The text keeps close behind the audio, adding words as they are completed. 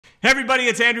Hey everybody,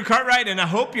 it's Andrew Cartwright, and I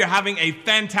hope you're having a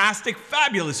fantastic,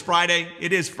 fabulous Friday.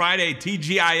 It is Friday,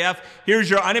 TGIF. Here's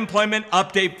your unemployment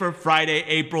update for Friday,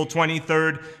 April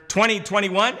 23rd,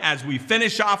 2021. As we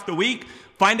finish off the week,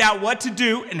 find out what to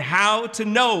do and how to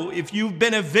know if you've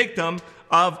been a victim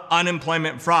of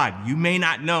unemployment fraud. You may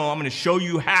not know. I'm going to show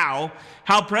you how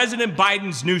President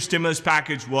Biden's new stimulus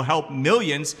package will help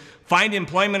millions find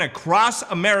employment across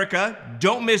America.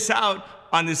 Don't miss out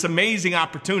on this amazing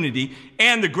opportunity,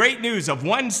 and the great news of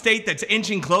one state that's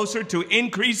inching closer to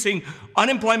increasing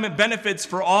unemployment benefits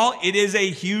for all. It is a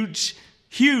huge,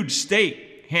 huge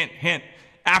state. Hint, hint.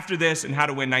 After this, and how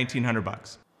to win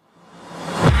 $1,900.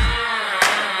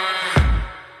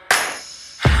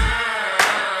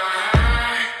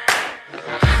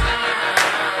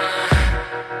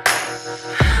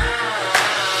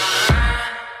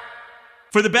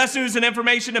 For the best news and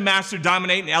information to master,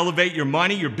 dominate, and elevate your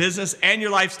money, your business, and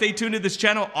your life, stay tuned to this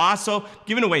channel. Also,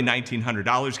 giving away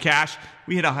 $1,900 cash.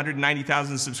 We hit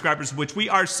 190,000 subscribers, which we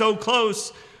are so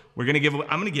close. I'm going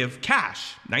to give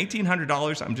cash,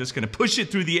 $1,900. I'm just going to push it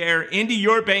through the air into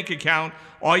your bank account.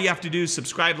 All you have to do is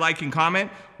subscribe, like, and comment.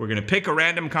 We're going to pick a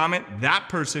random comment. That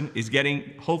person is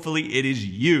getting, hopefully it is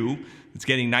you, that's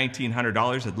getting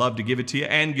 $1,900. I'd love to give it to you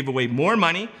and give away more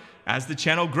money. As the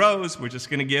channel grows, we're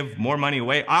just going to give more money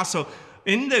away. Also,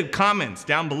 in the comments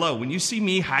down below, when you see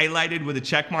me highlighted with a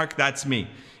check mark, that's me.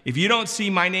 If you don't see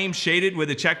my name shaded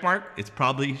with a check mark, it's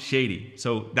probably shady.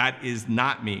 So that is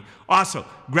not me. Also,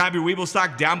 grab your Webull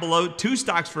stock down below. 2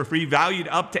 stocks for free, valued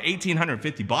up to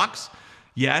 $1,850.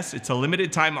 Yes, it's a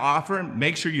limited time offer.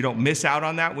 Make sure you don't miss out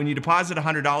on that. When you deposit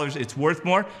 $100, it's worth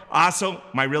more. Also,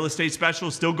 my real estate special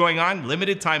is still going on.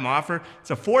 Limited time offer.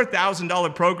 It's a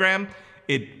 $4,000 program.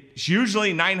 It's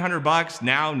usually $900,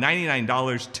 now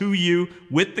 $99 to you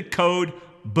with the code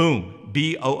BOOM,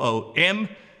 B-O-O-M.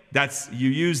 You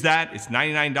use that, it's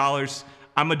 $99.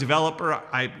 I'm a developer.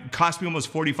 It cost me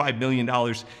almost $45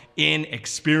 million in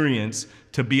experience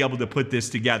to be able to put this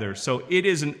together. So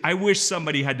I wish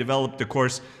somebody had developed a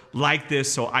course like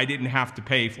this so I didn't have to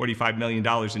pay $45 million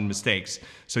in mistakes.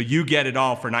 So you get it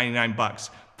all for 99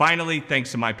 bucks. Finally,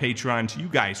 thanks to my Patreons, you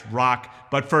guys rock.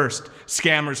 But first,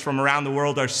 scammers from around the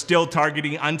world are still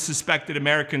targeting unsuspected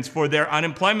Americans for their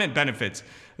unemployment benefits.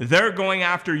 They're going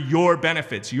after your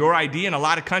benefits, your ID, and a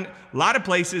lot of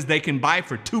places they can buy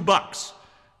for $2.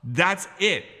 That's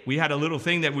it. We had a little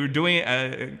thing that we were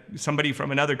doing, somebody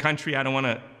from another country, I don't want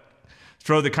to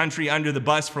throw the country under the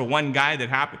bus for one guy that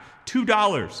happened,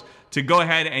 $2 to go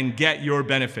ahead and get your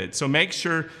benefit. So make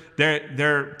sure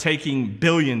they're taking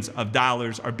billions of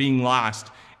dollars are being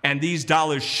lost, and these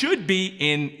dollars should be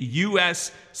in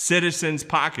U.S. citizens'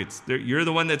 pockets. You're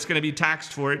the one that's going to be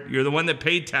taxed for it. You're the one that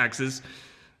paid taxes.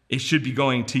 It should be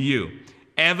going to you.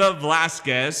 Eva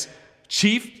Velasquez,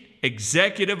 Chief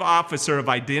Executive Officer of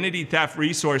Identity Theft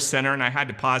Resource Center, and I had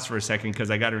to pause for a second because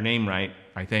I got her name right,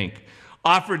 I think,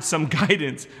 offered some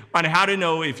guidance on how to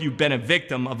know if you've been a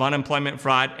victim of unemployment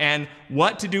fraud and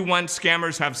what to do once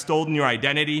scammers have stolen your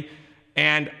identity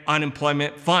and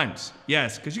unemployment funds.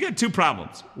 Yes, because you got 2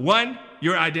 problems. 1,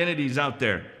 your identity is out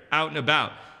there, out and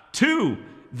about. 2,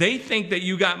 they think that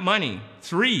you got money.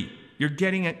 3, you're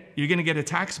going to get a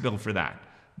tax bill for that.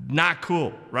 Not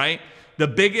cool, right? The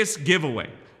biggest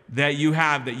giveaway that you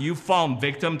have that you've fallen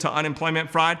victim to unemployment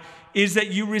fraud is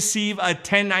that you receive a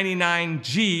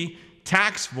 1099-G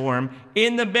tax form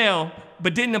in the mail,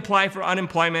 but didn't apply for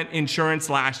unemployment insurance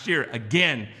last year.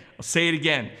 Again, I'll say it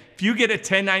again. If you get a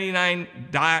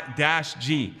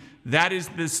 1099-G, that is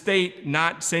the state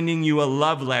not sending you a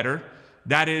love letter.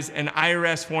 That is an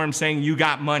IRS form saying you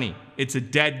got money. It's a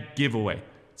dead giveaway.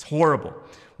 It's horrible.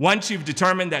 Once you've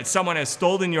determined that someone has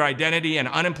stolen your identity and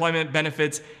unemployment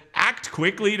benefits, act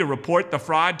quickly to report the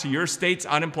fraud to your state's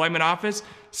unemployment office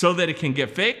so that it can get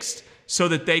fixed, so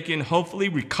that they can hopefully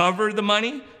recover the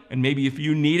money, and maybe if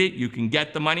you need it, you can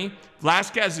get the money.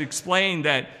 Velasquez explained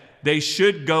that they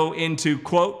should go into,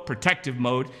 quote, protective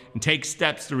mode and take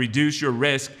steps to reduce your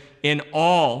risk in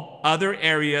all other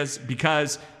areas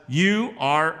because you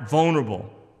are vulnerable,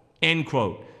 end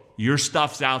quote. Your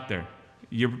stuff's out there.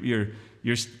 Your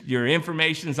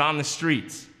information's on the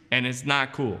streets, and it's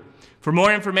not cool. For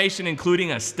more information,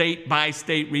 including a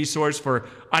state-by-state resource for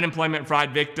unemployment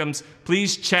fraud victims,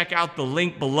 please check out the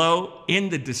link below in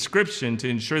the description to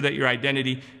ensure that your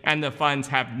identity and the funds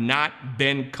have not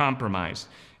been compromised.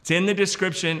 It's in the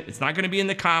description. It's not going to be in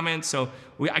the comments, so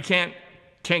I can't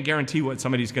guarantee what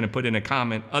somebody's going to put in a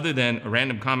comment other than a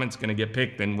random comment's going to get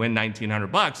picked and win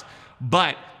 $1,900.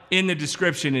 But in the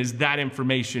description is that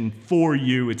information for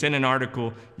you. It's in an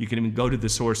article. You can even go to the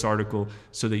source article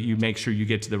so that you make sure you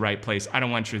get to the right place. I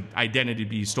don't want your identity to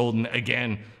be stolen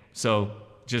again So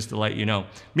just to let you know.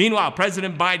 Meanwhile,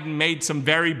 President Biden made some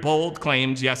very bold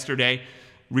claims yesterday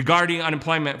regarding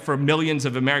unemployment for millions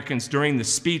of Americans during the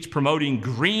speech promoting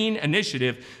green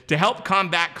initiative to help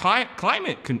combat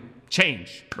climate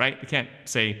change, right? You can't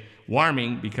say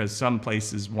warming because some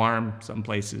places warm, some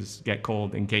places get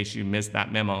cold, in case you missed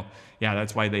that memo. Yeah,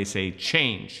 that's why they say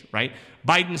change, right?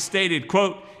 Biden stated,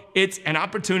 quote, "It's an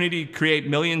opportunity to create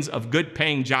millions of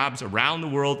good-paying jobs around the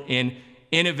world in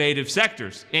innovative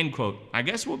sectors," end quote. I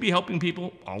guess we'll be helping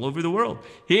people all over the world.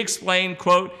 He explained,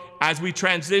 quote, "As we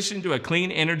transition to a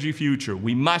clean energy future,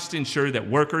 we must ensure that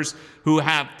workers who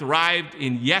have thrived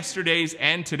in yesterday's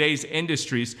and today's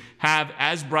industries have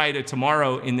as bright a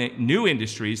tomorrow in the new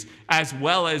industries, as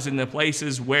well as in the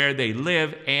places where they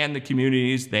live and the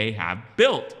communities they have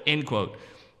built," end quote.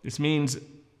 This means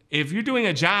if you're doing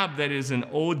a job that is an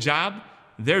old job,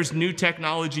 there's new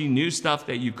technology, new stuff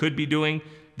that you could be doing.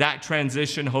 That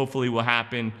transition hopefully will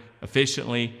happen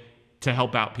efficiently to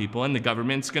help out people, and the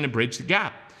government's going to bridge the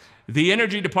gap. The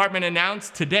Energy Department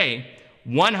announced today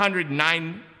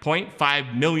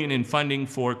 $109.5 million in funding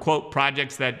for, quote,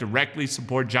 projects that directly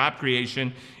support job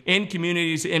creation in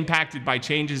communities impacted by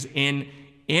changes in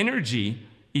energy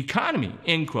economy,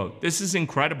 end quote. This is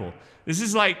incredible. This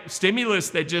is like stimulus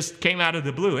that just came out of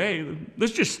the blue. Hey,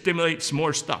 let's just stimulate some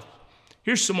more stuff.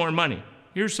 Here's some more money.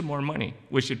 Here's some more money.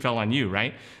 Wish it fell on you,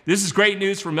 right? This is great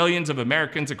news for millions of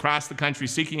Americans across the country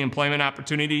seeking employment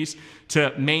opportunities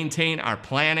to maintain our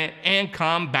planet and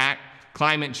combat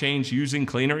climate change using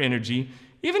cleaner energy.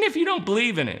 Even if you don't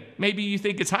believe in it, maybe you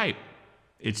think it's hype.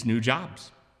 It's new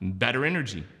jobs, better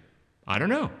energy. I don't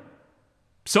know.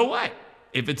 So what?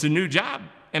 If it's a new job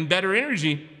and better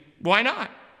energy, why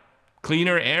not?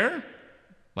 Cleaner air?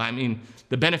 Well, I mean,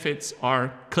 the benefits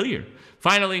are clear.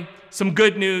 Finally, some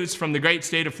good news from the great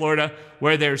state of Florida,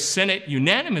 where their Senate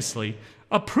unanimously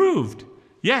approved.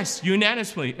 Yes,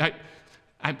 unanimously.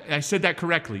 I said that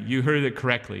correctly. You heard it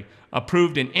correctly.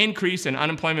 Approved an increase in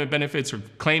unemployment benefits for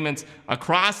claimants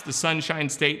across the Sunshine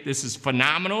State. This is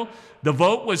phenomenal. The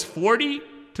vote was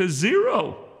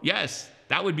 40-0. Yes,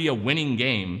 that would be a winning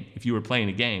game if you were playing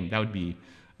a game. That would be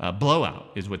a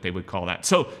blowout is what they would call that.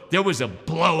 So there was a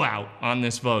blowout on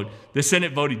this vote. The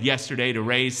Senate voted yesterday to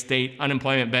raise state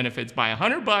unemployment benefits by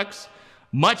 $100,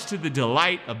 much to the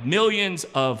delight of millions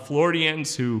of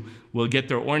Floridians who will get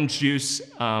their orange juice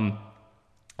and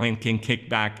can kick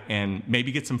back and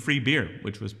maybe get some free beer,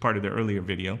 which was part of the earlier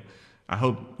video. I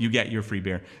hope you get your free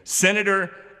beer. Senator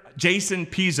Jason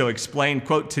Pizzo explained,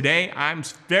 quote, "Today I'm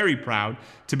very proud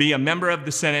to be a member of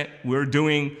the Senate. We're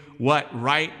doing what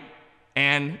right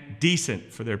and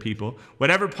decent for their people.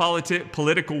 Whatever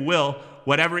political will,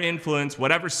 whatever influence,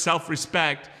 whatever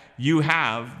self-respect you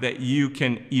have that you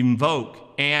can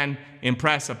invoke and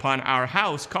impress upon our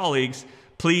House colleagues,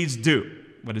 please do."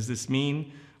 What does this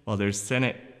mean? Well, there's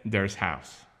Senate, there's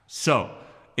House. So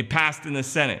it passed in the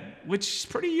Senate, which is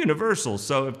pretty universal.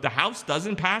 So if the House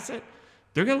doesn't pass it,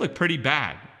 they're going to look pretty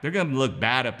bad. They're going to look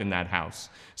bad up in that House.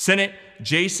 Senate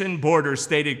Jason Border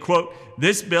stated, quote,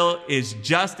 "This bill is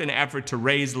just an effort to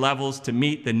raise levels to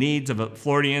meet the needs of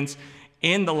Floridians.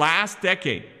 In the last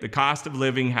decade, the cost of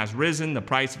living has risen, the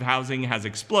price of housing has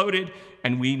exploded,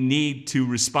 and we need to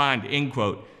respond," end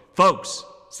quote. Folks,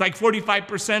 it's like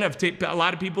 45% of a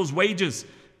lot of people's wages.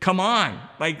 Come on,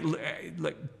 like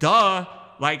duh,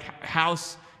 like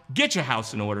house, get your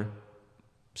house in order.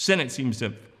 Senate seems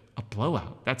to a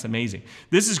blowout. That's amazing.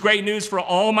 This is great news for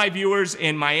all my viewers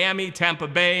in Miami, Tampa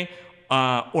Bay,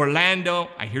 Orlando.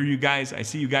 I hear you guys. I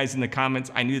see you guys in the comments.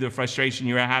 I knew the frustration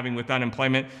you were having with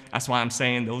unemployment. That's why I'm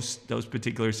saying those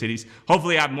particular cities.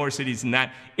 Hopefully I have more cities than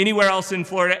that. Anywhere else in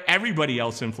Florida, everybody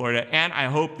else in Florida. And I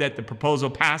hope that the proposal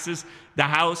passes the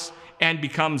House and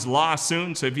becomes law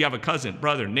soon. So if you have a cousin,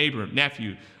 brother, neighbor,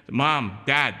 nephew, mom,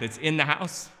 dad that's in the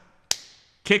House,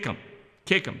 kick them.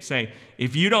 Kick them. Say,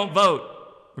 if you don't vote,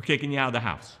 we're kicking you out of the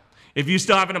House. If you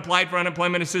still haven't applied for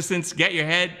unemployment assistance, get a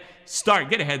head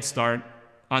start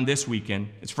on this weekend.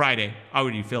 It's Friday. I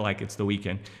already feel like it's the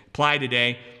weekend. Apply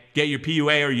today. Get your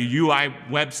PUA or your UI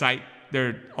website.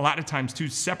 They're a lot of times two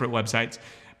separate websites.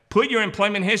 Put your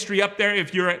employment history up there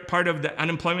if you're part of the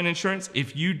unemployment insurance.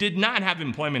 If you did not have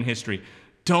employment history,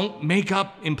 don't make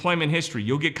up employment history.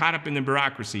 You'll get caught up in the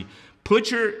bureaucracy.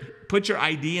 Put your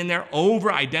ID in there,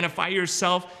 identify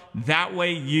yourself. That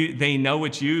way they know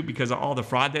it's you because of all the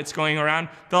fraud that's going around.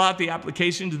 Fill out the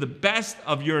application to the best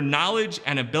of your knowledge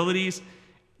and abilities.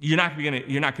 You're not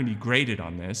gonna be graded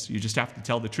on this. You just have to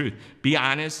tell the truth. Be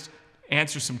honest,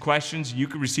 answer some questions. You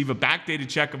could receive a backdated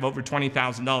check of over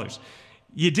 $20,000.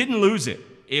 You didn't lose it.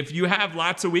 If you have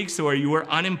lots of weeks where you were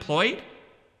unemployed,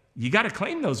 you gotta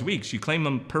claim those weeks. You claim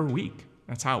them per week.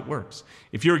 That's how it works.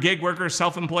 If you're a gig worker,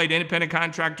 self-employed, independent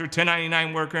contractor,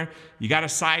 1099 worker, you got a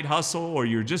side hustle, or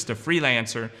you're just a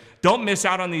freelancer, don't miss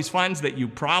out on these funds that you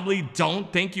probably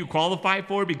don't think you qualify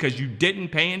for because you didn't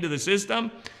pay into the system.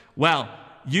 Well,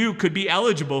 you could be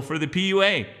eligible for the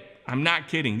PUA. I'm not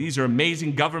kidding. These are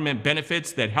amazing government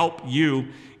benefits that help you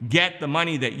get the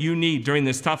money that you need during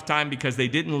this tough time because they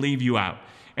didn't leave you out.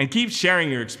 And keep sharing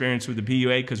your experience with the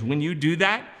PUA, because when you do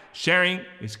that, sharing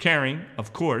is caring,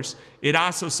 of course. It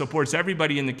also supports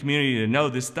everybody in the community to know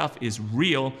this stuff is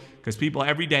real, because people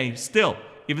every day still,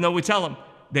 even though we tell them,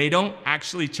 they don't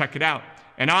actually check it out.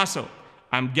 And also,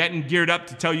 I'm getting geared up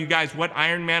to tell you guys what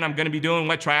Ironman I'm going to be doing,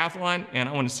 what triathlon, and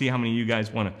I want to see how many of you guys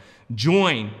want to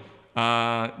join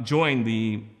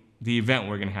the event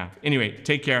we're going to have. Anyway,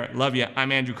 take care. Love you.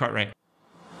 I'm Andrew Cartwright.